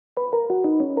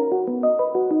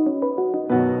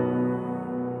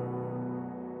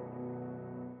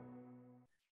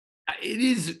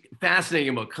is fascinating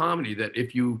about comedy that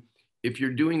if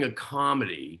you're doing a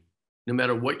comedy, no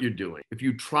matter what you're doing, if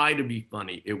you try to be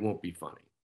funny, it won't be funny.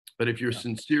 But if you're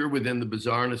sincere within the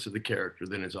bizarreness of the character,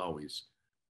 then it's always,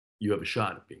 you have a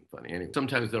shot at being funny. Anyway,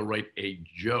 sometimes they'll write a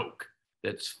joke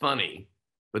that's funny,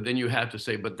 but then you have to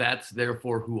say, but that's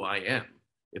therefore who I am.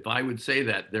 If I would say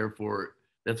that, therefore,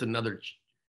 that's another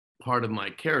part of my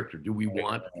character. Do we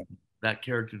want that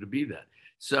character to be that?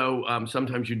 So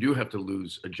sometimes you do have to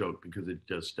lose a joke because it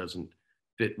just doesn't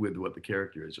fit with what the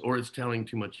character is, or it's telling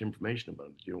too much information about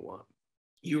it that you don't want.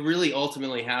 You really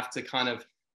ultimately have to kind of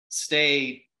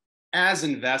stay as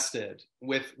invested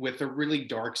with the really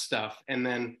dark stuff, and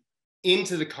then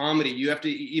into the comedy, you have to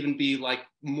even be like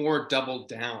more doubled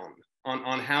down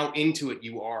on how into it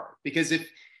you are. Because if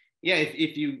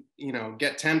you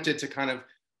get tempted to kind of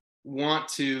want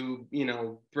to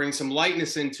bring some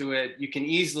lightness into it, you can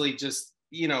easily just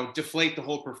deflate the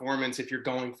whole performance if you're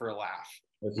going for a laugh.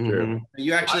 That's true.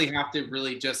 You actually have to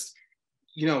really just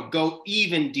go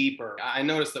even deeper. I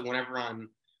noticed that whenever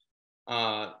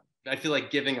I feel like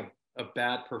giving a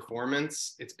bad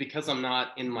performance, it's because I'm not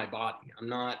in my body. I'm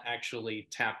not actually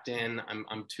tapped in.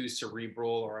 I'm too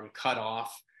cerebral, or I'm cut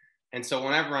off. And so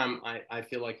whenever I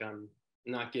feel like I'm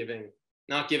not giving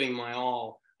my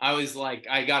all, I was like,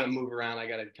 I got to move around. I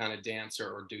got to kind of dance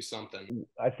or do something.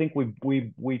 I think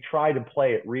we try to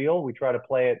play it real. We try to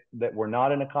play it that we're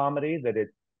not in a comedy, that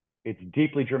it's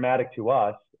deeply dramatic to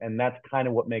us. And that's kind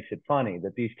of what makes it funny,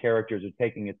 that these characters are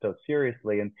taking it so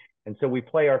seriously. And so we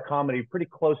play our comedy pretty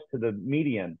close to the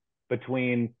median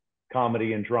between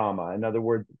comedy and drama. In other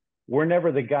words, we're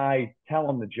never the guy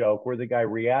telling the joke. We're the guy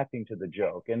reacting to the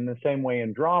joke. And the same way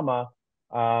in drama,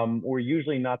 we're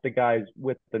usually not the guys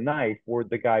with the knife. We're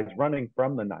the guys running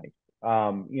from the knife.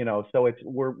 So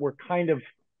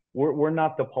we're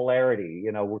not the polarity.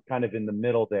 We're kind of in the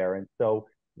middle there. And so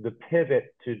the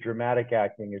pivot to dramatic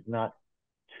acting is not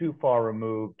too far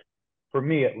removed, for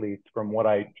me at least, from what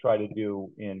I try to do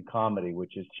in comedy,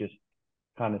 which is just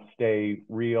kind of stay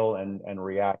real and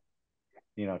react,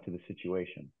 to the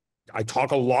situation. I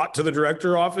talk a lot to the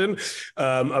director often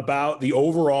about the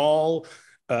overall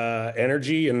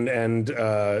energy and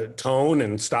tone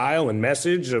and style and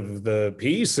message of the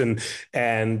piece and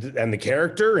the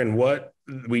character and what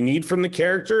we need from the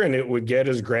character. And it would get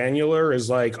as granular as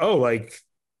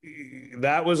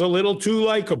that was a little too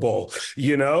likable,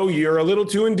 you're a little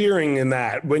too endearing in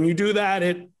that. When you do that,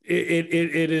 it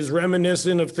is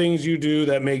reminiscent of things you do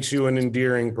that makes you an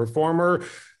endearing performer.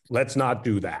 Let's not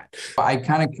do that. I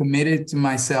kind of committed to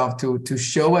myself to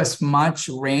show as much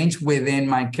range within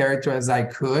my character as I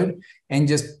could, and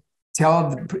just tell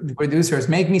the producers,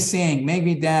 make me sing, make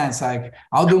me dance. Like,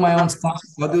 I'll do my own stuff.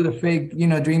 I'll do the fake,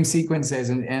 dream sequences,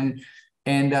 and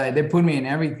they put me in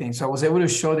everything. So I was able to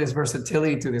show this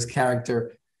versatility to this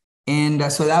character. And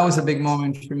so that was a big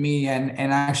moment for me. And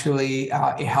actually,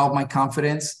 it helped my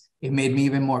confidence. It made me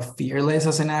even more fearless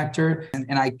as an actor.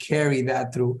 And I carry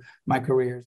that through my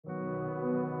career.